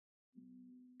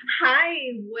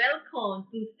Hi, welcome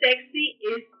to Sexy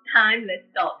is Timeless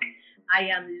Talk. I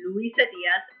am Luisa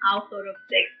Diaz, author of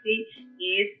Sexy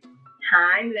is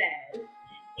Timeless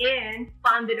and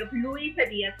founder of Luisa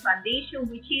Diaz Foundation,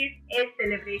 which is a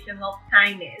celebration of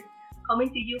kindness,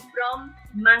 coming to you from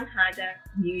Manhattan,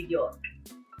 New York.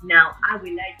 Now, I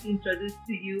would like to introduce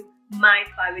to you my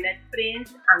fabulous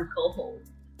friends and co-hosts.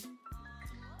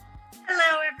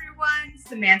 Hello, everyone.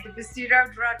 Samantha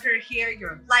Bastudo Drucker here,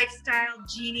 your lifestyle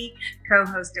genie,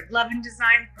 co-host of Love and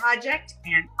Design Project,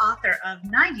 and author of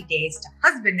 90 Days to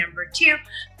Husband Number 2,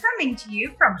 coming to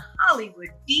you from Hollywood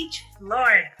Beach,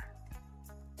 Florida.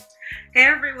 Hey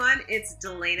everyone, it's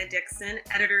Delana Dixon,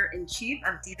 editor-in-chief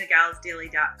of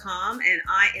DivaGalsDaily.com, and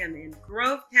I am in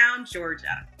Grovetown,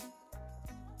 Georgia.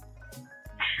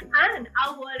 And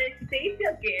our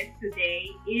special guest today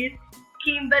is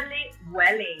Kimberly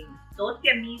Weling,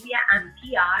 social media and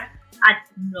PR at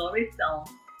Nourison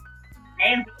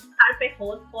and Red Carpet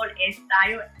host for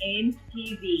Style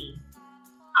MTV.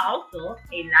 Also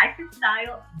a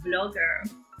lifestyle blogger,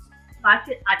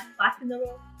 fashion at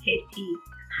Fashionable Petty.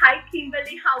 Hi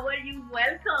Kimberly, how are you?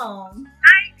 Welcome.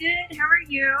 Hi, good. How are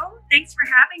you? Thanks for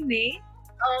having me.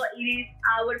 Oh, it is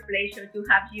our pleasure to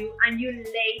have you and you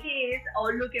ladies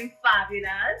all looking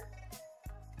fabulous.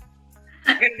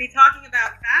 I'm going to be talking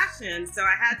about fashion, so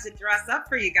I had to dress up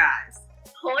for you guys.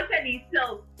 Totally.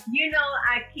 So,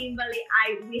 Kimberly,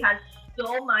 we have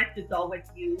so much to talk with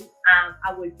you.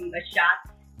 I will give a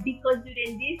shot because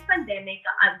during this pandemic,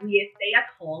 we stay at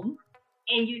home.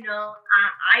 And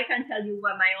I can tell you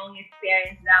what my own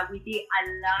experience that we did a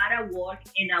lot of work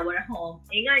in our home.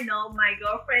 And I know my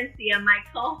girlfriends here, my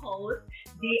co-host,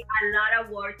 did a lot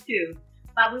of work too.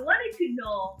 But we wanted to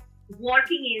know,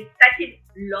 working in such a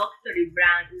luxury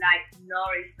brand like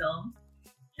Nourison,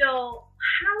 so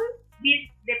how did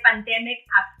the pandemic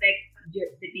affect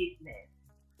the business?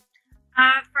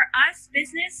 For us,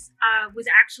 business was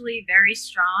actually very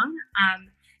strong.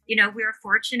 We were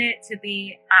fortunate to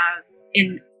be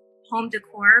in home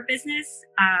decor business.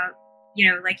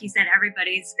 Like you said,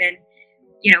 everybody's been,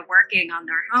 working on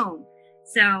their home.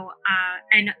 So,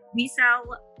 and we sell,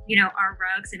 our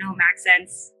rugs and home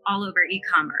accents all over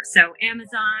e-commerce. So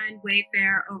Amazon,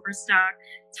 Wayfair, Overstock,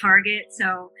 Target.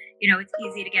 So, it's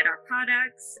easy to get our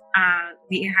products.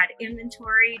 We had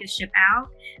inventory to ship out.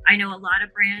 I know a lot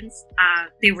of brands,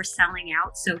 they were selling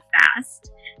out so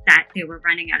fast that they were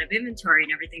running out of inventory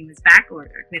and everything was back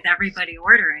ordered with everybody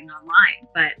ordering online.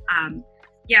 But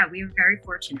we were very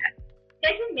fortunate.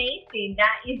 That's amazing.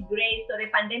 That is great. So the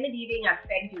pandemic didn't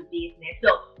affect your business. So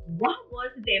what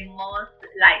was the most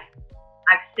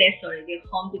accessory, the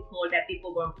home decor that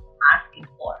people were asking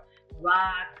for?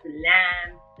 Rugs,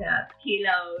 lamps,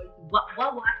 pillows. What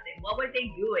was it? What were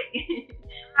they doing?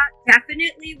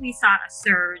 Definitely, we saw a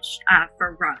surge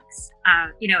for rugs,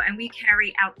 and we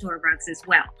carry outdoor rugs as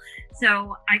well.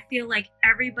 So I feel like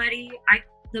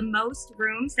the most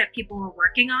rooms that people were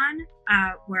working on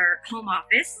were home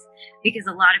office because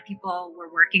a lot of people were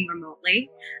working remotely,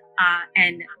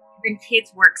 and even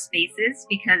kids' workspaces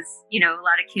because, a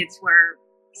lot of kids were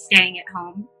staying at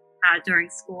home during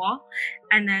school,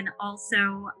 and then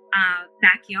also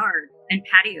backyard and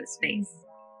patio space.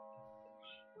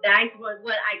 That was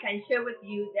well. I can share with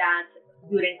you that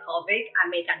during COVID, I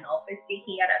make an office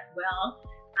here as well.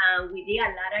 We did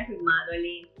a lot of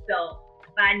remodeling.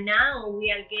 But now we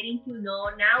are getting to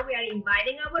know. Now we are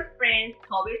inviting our friends.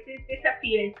 COVID is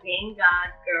disappearing, thank God,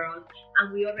 girls.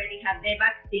 And we already have the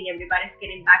vaccine. Everybody's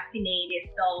getting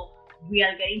vaccinated. So we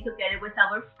are getting together with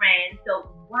our friends. So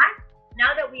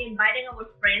now that we're inviting our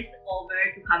friends over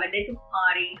to have a little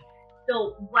party,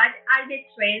 so what are the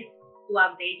trends to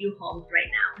update your homes right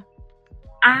now?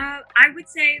 I would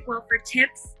say, well, for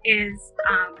tips is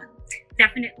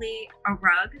definitely a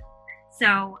rug.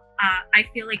 So I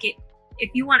feel like if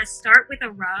you want to start with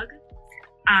a rug,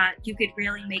 you could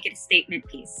really make it a statement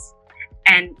piece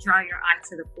and draw your eye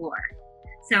to the floor.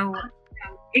 So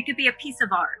it could be a piece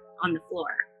of art on the floor.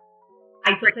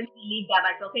 I totally believe that.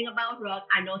 By talking about rug,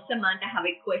 I know Samantha have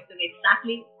a question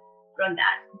exactly from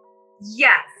that.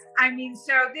 Yes.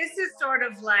 So this is sort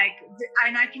of like,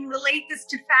 and I can relate this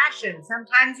to fashion.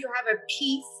 Sometimes you have a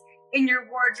piece in your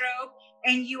wardrobe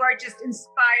and you are just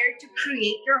inspired to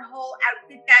create your whole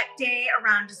outfit that day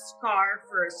around a scarf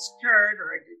or a skirt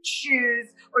or your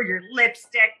shoes or your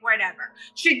lipstick, whatever.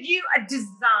 Should you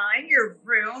design your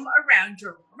room around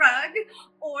your rug,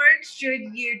 or should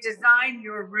you design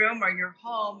your room or your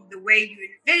home the way you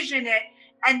envision it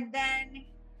and then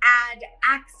add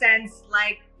accents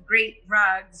like great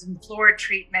rugs and floor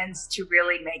treatments to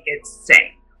really make it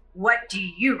sing? What do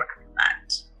you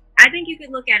recommend? I think you could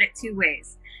look at it two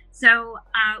ways. So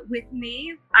with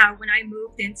me, when I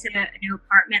moved into a new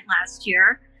apartment last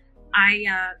year,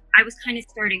 I was kind of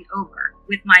starting over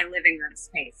with my living room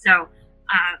space. So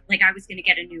like I was going to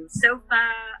get a new sofa,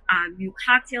 new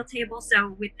cocktail table.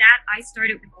 So with that, I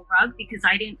started with a rug because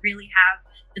I didn't really have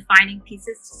defining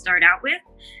pieces to start out with.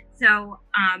 So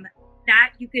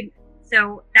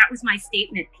so that was my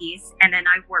statement piece, and then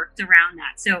I worked around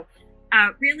that. So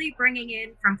really bringing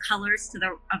in from colors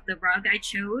of the rug I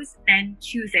chose, then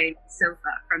choosing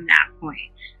sofa from that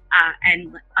point,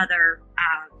 and other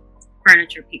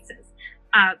furniture pieces.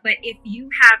 But if you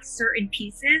have certain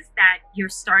pieces that you're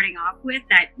starting off with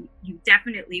that you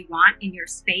definitely want in your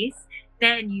space,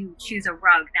 then you choose a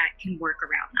rug that can work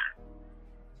around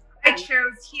that. I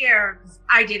chose here,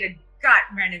 I did a gut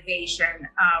renovation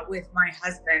with my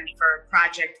husband for a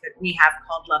project that we have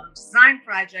called Love and Design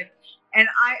Project. And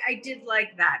I did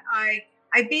like that. I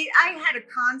had a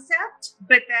concept,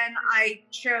 but then I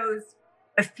chose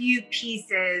a few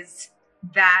pieces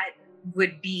that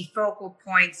would be focal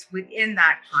points within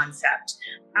that concept.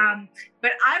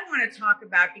 But I want to talk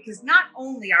about, because not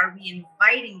only are we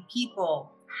inviting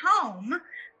people home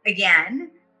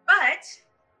again,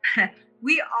 but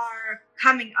we are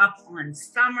coming up on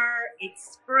summer,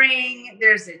 it's spring,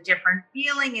 there's a different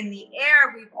feeling in the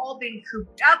air. We've all been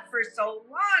cooped up for so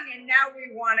long, and now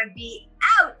we want to be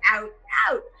out.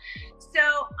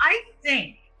 So I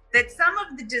think that some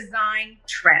of the design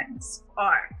trends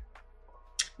are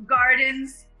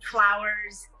gardens,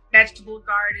 flowers, vegetable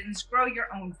gardens, grow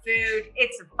your own food.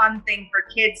 It's a fun thing for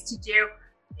kids to do.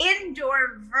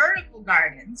 Indoor vertical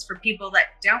gardens for people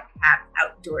that don't have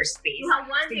outdoor space. You have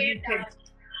one there.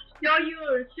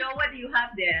 Show what you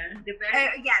have there.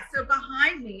 So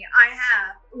behind me, I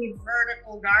have a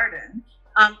vertical garden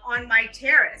on my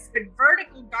terrace. But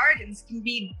vertical gardens can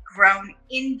be grown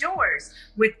indoors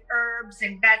with herbs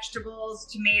and vegetables,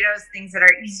 tomatoes, things that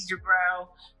are easy to grow.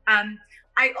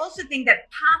 I also think that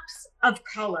pops of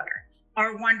color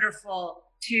are wonderful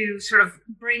to sort of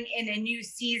bring in a new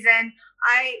season.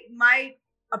 My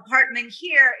apartment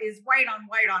here is white on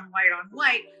white on white on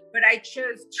white, but I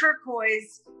chose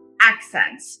turquoise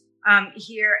accents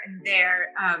here and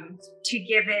there to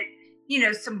give it,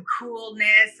 some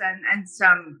coolness and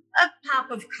a pop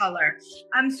of color.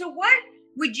 So what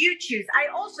would you choose? I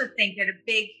also think that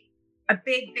a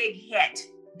big hit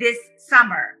this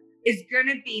summer is going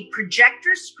to be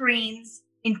projector screens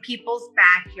in people's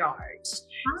backyards.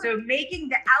 So making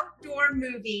the outdoor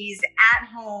movies at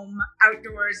home,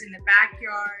 outdoors in the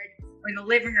backyard or in the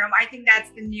living room, I think that's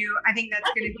going to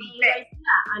be big.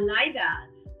 I like that.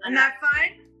 Isn't that fun?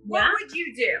 Yeah. What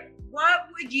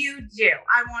would you do?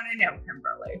 I want to know,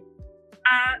 Kimberly.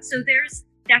 So there's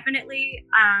definitely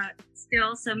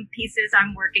still some pieces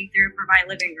I'm working through for my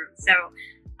living room. So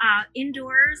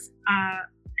indoors,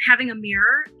 having a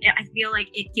mirror, I feel like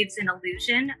it gives an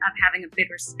illusion of having a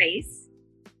bigger space.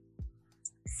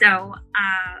 So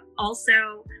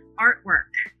also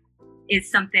artwork is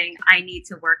something I need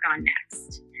to work on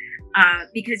next.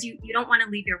 Because you don't want to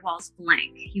leave your walls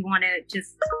blank. You want to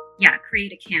just,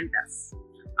 create a canvas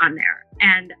on there.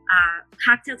 And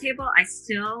cocktail table, I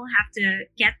still have to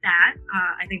get that.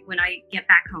 I think when I get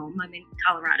back home, I'm in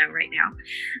Colorado right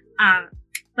now.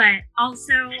 But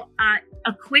also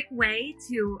a quick way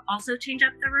to also change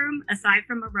up the room, aside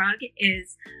from a rug,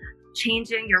 is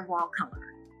changing your wall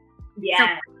color. Yeah. So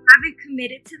I haven't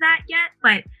committed to that yet,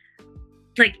 but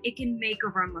like it can make a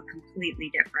room look completely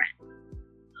different.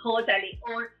 Totally.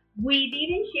 Or we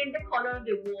didn't change the color of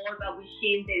the wall, but we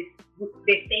changed the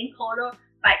same color,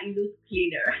 but it looks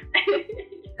cleaner.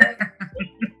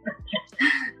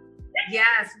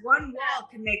 Yes, one wall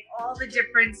can make all the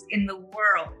difference in the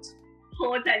world.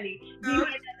 Totally.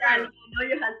 I know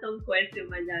you had some question,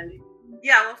 my darling.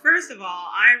 Yeah, well, first of all,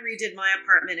 I redid my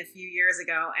apartment a few years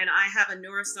ago, and I have a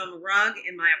Nourison rug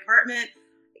in my apartment.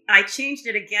 I changed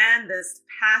it again this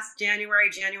past January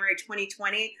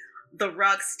 2020. The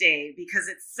rug stayed because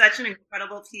it's such an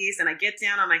incredible piece, and I get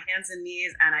down on my hands and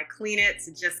knees and I clean it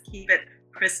to just keep it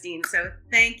pristine. So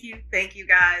thank you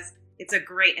guys. It's a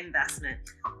great investment.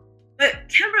 But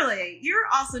Kimberly, you're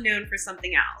also known for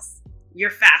something else, your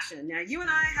fashion. Now, you and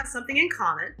I have something in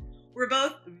common. We're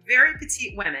both very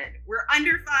petite women. We're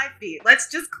under 5 feet. Let's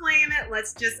just claim it.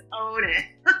 Let's just own it.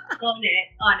 Own it.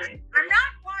 I'm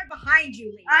not far behind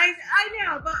you, Lee. I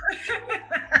know, but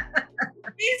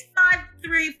these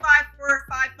 5'3", 5'4",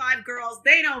 5'5" girls,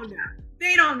 they don't know.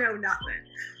 They don't know nothing.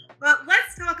 But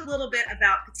let's talk a little bit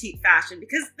about petite fashion,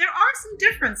 because there are some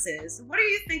differences. What do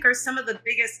you think are some of the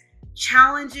biggest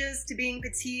challenges to being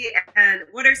petite, and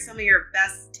what are some of your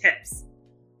best tips?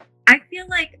 I feel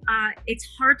like it's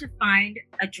hard to find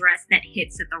a dress that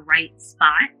hits at the right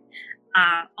spot.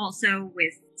 Also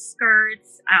with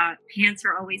skirts, pants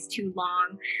are always too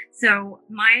long. So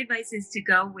my advice is to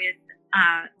go with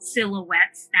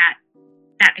silhouettes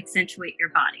that accentuate your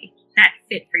body, that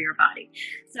fit for your body.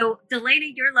 So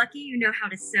Delaney, you're lucky you know how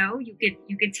to sew.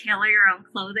 You can tailor your own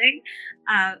clothing.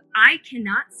 I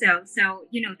cannot sew, so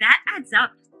that adds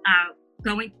up.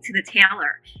 Going to the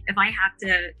tailor if I have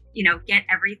to, get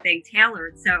everything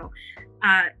tailored. So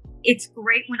it's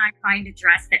great when I find a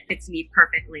dress that fits me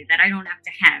perfectly, that I don't have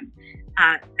to hem,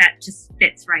 that just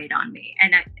fits right on me,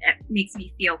 and it makes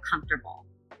me feel comfortable.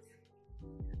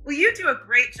 Well, you do a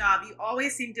great job. You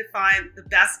always seem to find the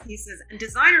best pieces and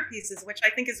designer pieces, which I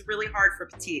think is really hard for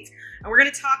petites. And we're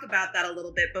going to talk about that a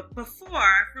little bit. But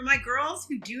before, for my girls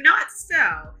who do not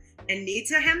sew and need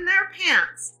to hem their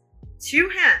pants, 2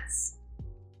 hints.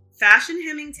 Fashion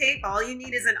hemming tape, all you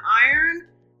need is an iron,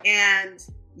 and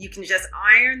you can just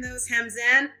iron those hems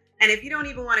in. And if you don't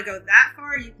even want to go that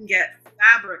far, you can get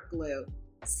fabric glue.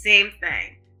 Same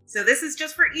thing. So this is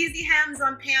just for easy hems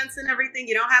on pants and everything.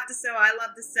 You don't have to sew. I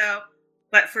love to sew.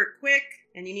 But for quick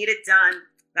and you need it done,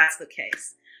 that's the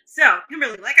case. So,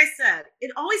 Kimberly, like I said,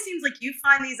 it always seems like you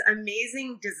find these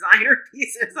amazing designer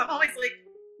pieces. I'm always like,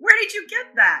 where did you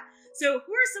get that? So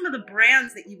who are some of the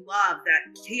brands that you love that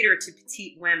cater to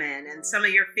petite women and some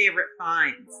of your favorite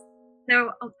finds?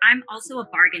 So I'm also a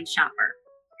bargain shopper.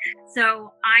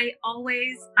 So I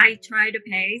try to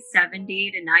pay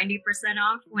 70 to 90%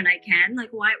 off when I can. Like,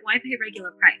 why pay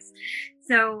regular price?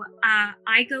 So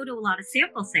I go to a lot of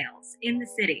sample sales in the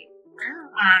city.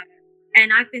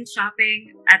 And I've been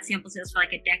shopping at sample sales for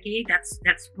like a decade.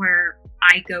 That's where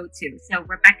I go to. So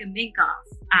Rebecca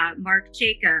Minkoff, Marc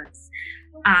Jacobs,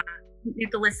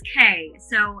 Nicholas K.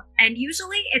 So, and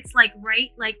usually it's like right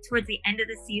like towards the end of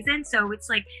the season. So it's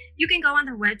like you can go on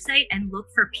their website and look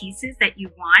for pieces that you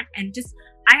want, and just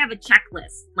I have a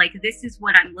checklist. Like, this is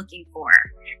what I'm looking for,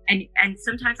 and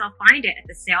sometimes I'll find it at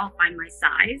the sale, I'll find my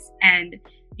size, and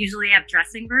usually I have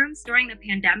dressing rooms. During the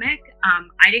pandemic,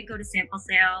 I didn't go to sample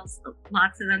sales.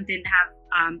 Lots of them didn't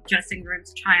have dressing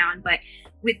rooms to try on, but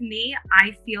with me,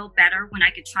 I feel better when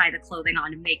I could try the clothing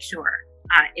on and make sure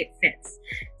it fits.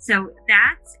 So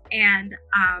that, and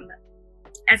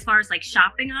as far as like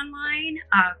shopping online,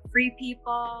 Free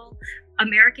People,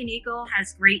 American Eagle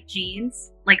has great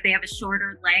jeans. Like, they have a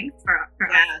shorter length for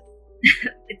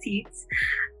petites.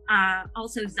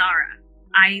 Also Zara.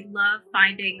 I love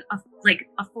finding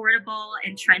affordable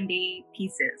and trendy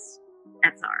pieces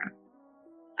at Zara.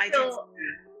 That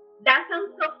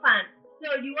sounds so fun.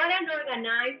 So you are an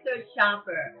organizer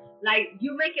shopper. Like,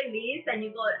 you make a list and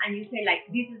you go and you say, like,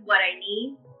 this is what I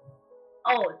need.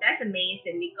 Oh, that's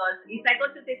amazing, because if I go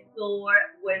to the store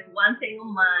with one thing on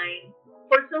mine,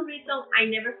 for some reason, I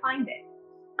never find it.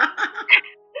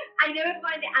 I never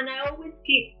find it, and I always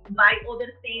buy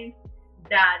other things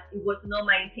that it was not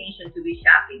my intention to be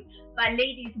shopping. But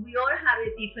ladies, we all have a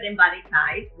different body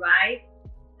type, right?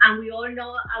 And we all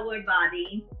know our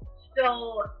body.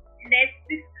 So let's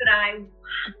describe,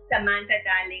 Samantha,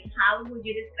 darling, how would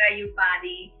you describe your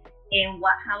body, and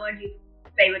how are your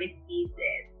favorite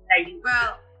pieces that you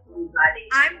your body?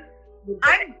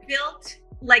 I'm built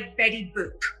like Betty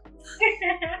Boop.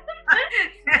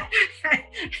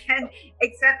 And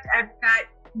except I've got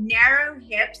narrow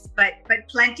hips, but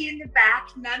plenty in the back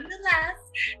nonetheless.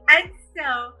 And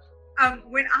so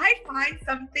when I find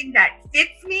something that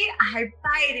fits me, I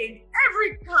buy it in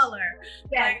every color.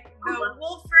 Yes. Like the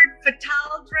Wolford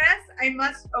Fatale dress, I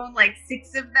must own like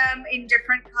 6 of them in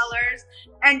different colors,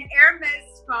 and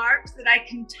Hermes scarves that I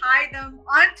can tie them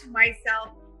onto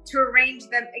myself to arrange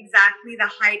them exactly the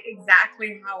height,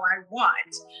 exactly how I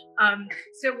want.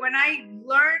 So when I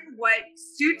learn what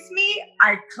suits me,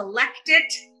 I collect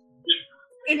it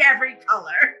in every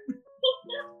color.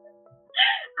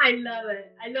 I love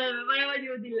it. What about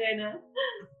you, Dilena?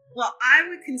 Well, I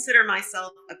would consider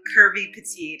myself a curvy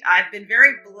petite. I've been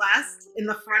very blessed in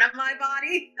the front of my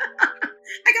body.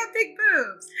 I got big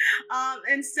boobs.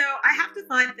 And so I have to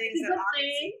find things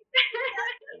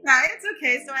yeah, it's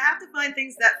okay. So I have to find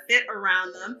things that fit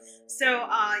around them. So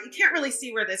you can't really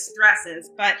see where this dress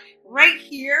is, but right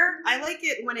here, I like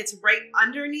it when it's right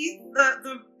underneath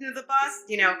the bust,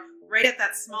 right at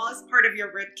that smallest part of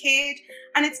your rib cage.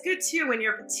 And it's good too when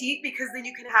you're petite, because then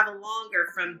you can have a longer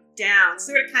from down.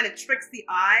 So it kind of tricks the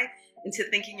eye into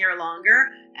thinking you're longer.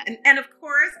 And of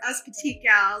course, us petite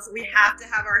gals, we have to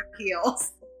have our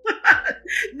heels.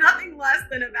 Nothing less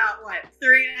than about what,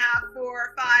 3.5,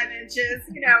 4, 5 inches.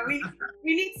 You know, we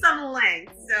need some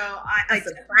length. So I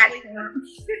platform.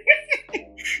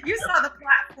 You saw the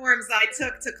platforms I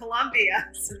took to Columbia,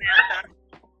 Samantha.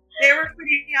 They were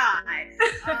pretty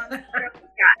high.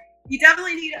 You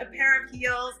definitely need a pair of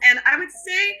heels, and I would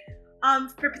say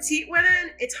for petite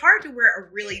women, it's hard to wear a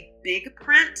really big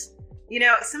print. You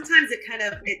know, sometimes it kind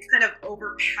of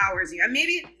overpowers you. And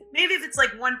maybe if it's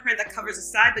like one print that covers a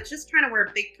side, but just trying to wear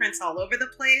big prints all over the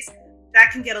place,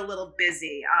 that can get a little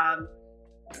busy.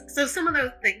 So some of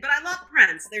those things, but I love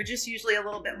prints. They're just usually a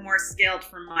little bit more scaled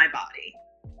for my body.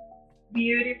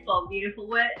 Beautiful, beautiful.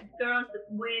 Well, girls,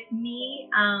 with me,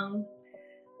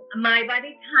 my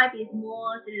body type is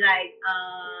more like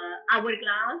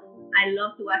hourglass. I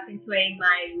love to accentuate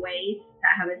my waist.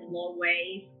 I have a small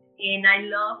waist. And I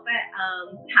love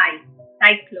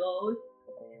tight clothes.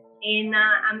 And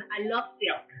I love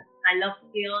silk. I love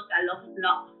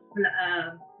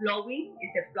flowing.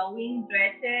 It's a flowing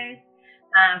dresses,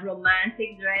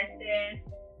 romantic dresses.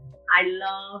 I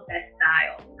love that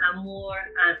style. I'm more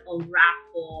on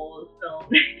ruffles. So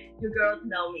you girls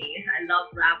know me. I love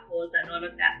ruffles and all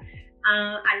of that.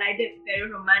 I like the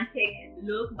very romantic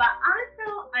look, but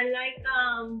also I like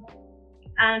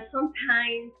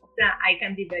sometimes I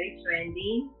can be very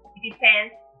trendy. It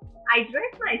depends. I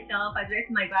dress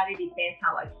my body, depends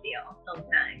how I feel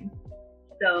sometimes.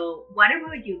 So what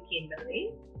about you,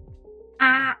 Kimberly?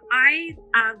 I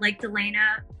like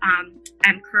Delana,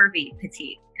 I'm curvy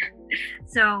petite.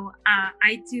 So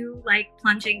I do like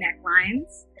plunging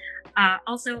necklines.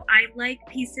 Also, I like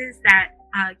pieces that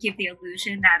give the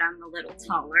illusion that I'm a little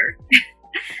taller.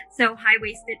 So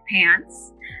high-waisted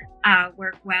pants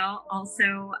work well.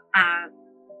 Also,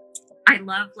 I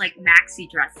love like maxi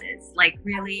dresses, like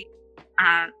really,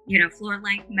 floor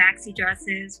length maxi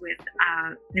dresses with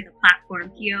a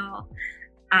platform heel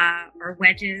or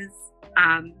wedges.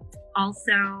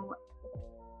 Also,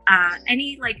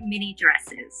 any like mini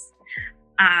dresses.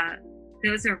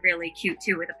 Those are really cute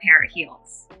too with a pair of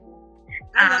heels.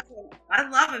 I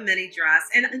love a mini dress,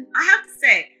 and I have to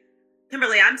say,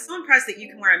 Kimberly, I'm so impressed that you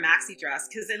can wear a maxi dress,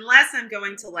 because unless I'm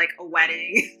going to like a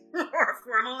wedding or a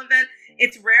formal event,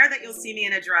 it's rare that you'll see me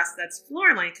in a dress that's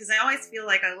floor length, because I always feel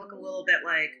like I look a little bit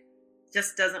like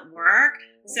just doesn't work.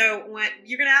 So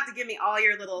you're going to have to give me all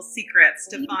your little secrets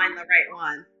to find the right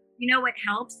one. You know what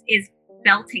helps is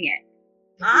belting it.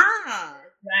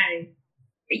 Right.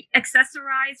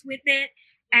 Accessorize with it.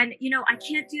 And, I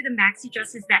can't do the maxi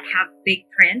dresses that have big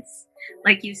prints,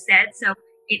 like you said. So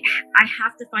I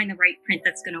have to find the right print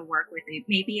that's going to work with it.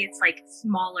 Maybe it's like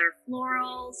smaller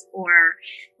florals or,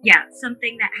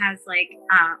 something that has like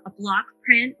a block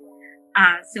print.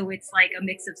 So it's like a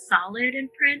mix of solid and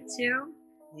print too.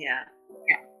 Yeah.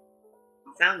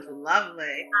 Sounds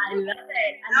lovely. I love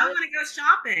it. I want to go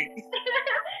shopping.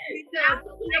 So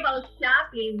talking about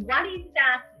shopping, what is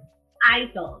that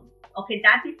item? Okay,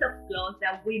 that piece of clothes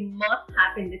that we must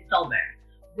have in the summer.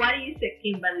 What do you say,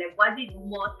 Kimberly? What do you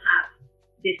must have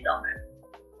this summer?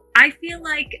 I feel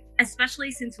like,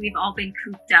 especially since we've all been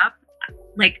cooped up,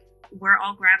 like we're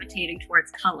all gravitating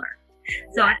towards color.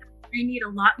 So I need a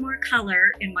lot more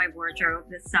color in my wardrobe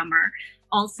this summer.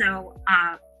 Also,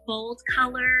 bold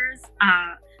colors.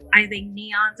 I think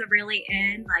neons are really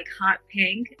in, like hot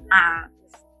pink.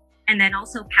 And then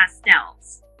also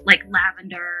pastels, like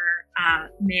lavender,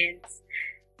 mints.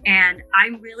 And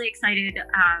I'm really excited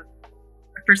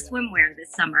for swimwear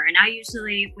this summer. And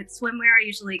with swimwear, I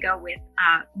usually go with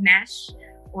mesh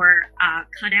or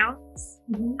cutouts,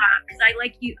 because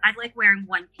I like wearing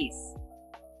one piece.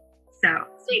 So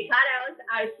the cutouts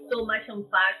are so much on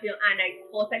fashion, and I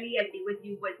totally agree with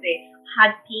you with the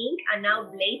hot pink and now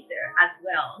blazer as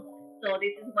well. So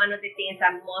this is one of the things I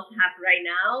must have right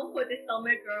now for the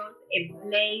summer, girls: a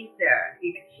blazer,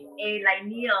 a like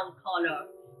neon color.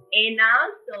 And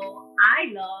also, I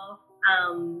love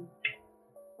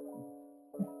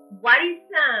what is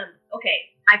okay,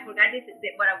 I forgot this is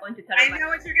what I want to tell you. I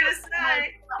know what you're gonna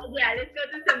say. Yeah, let's go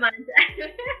to Samantha.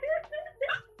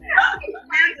 I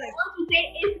want to say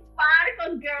it's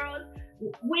sparkle, girls.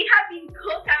 We have been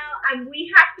cooked out and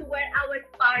we have to wear our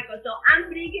sparkle. So I'm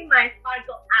bringing my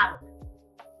sparkle out.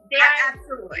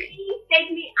 Absolutely. Please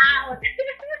take me out.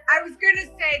 I was going to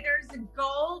say there's a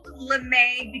gold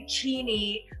lame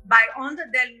bikini by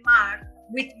Onda del Mar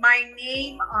with my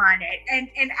name on it.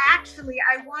 And actually,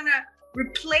 I want to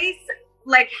replace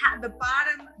the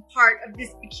bottom part of this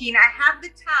bikini. I have the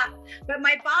top, but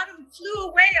my bottom flew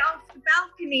away off the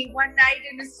balcony one night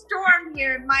in a storm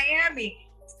here in Miami.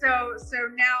 So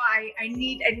now I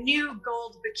need a new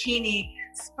gold bikini,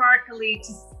 sparkly,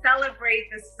 to celebrate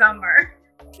the summer.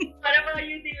 What about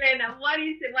you, Delena? What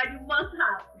is it? What you must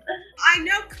have? I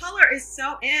know color is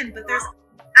so in, but there's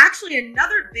actually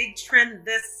another big trend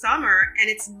this summer, and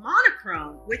it's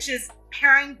monochrome, which is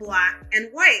pairing black and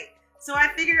white. So I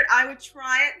figured I would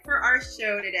try it for our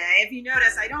show today. If you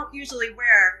notice, I don't usually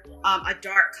wear a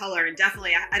dark color, and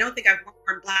definitely I don't think I've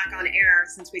worn black on air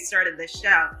since we started this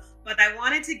show. But I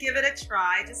wanted to give it a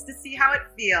try just to see how it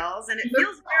feels, and it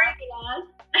feels very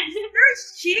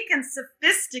chic and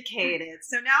sophisticated.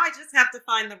 So now I just have to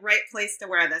find the right place to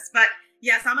wear this. But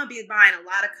yes, I'm going to be buying a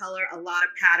lot of color, a lot of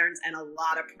patterns, and a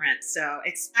lot of print. So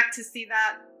expect to see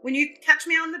that when you catch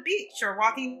me on the beach or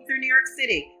walking through New York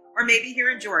City, or maybe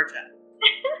here in Georgia.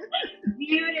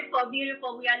 Beautiful,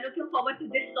 beautiful. We are looking forward to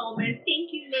this summer.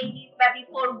 Thank you, ladies. But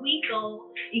before we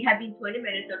go, it has been 20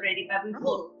 minutes already, but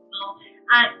before we go,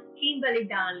 Kimberly,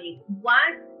 darling,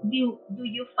 what do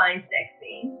you find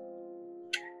sexy?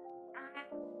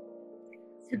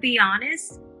 To be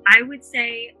honest, I would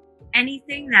say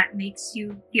anything that makes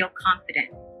you feel confident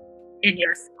in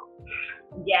yourself.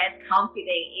 Yes,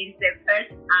 confidence is the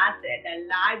first asset that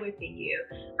lies within you.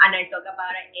 And I talk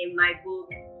about it in my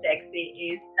book,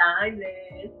 Sexy is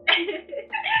Timeless.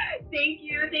 Thank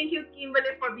you,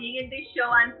 Kimberly, for being in the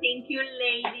show. And thank you,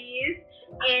 ladies.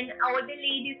 And all the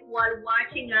ladies who are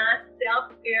watching us,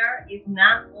 self-care is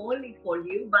not only for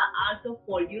you, but also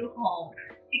for your home.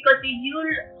 Because if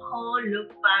your home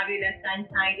looks fabulous and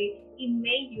tidy, it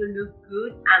makes you look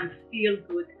good and feel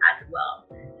good as well.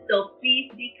 So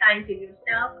please be kind to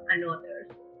yourself and others.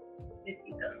 Let's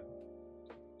go.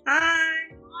 Bye.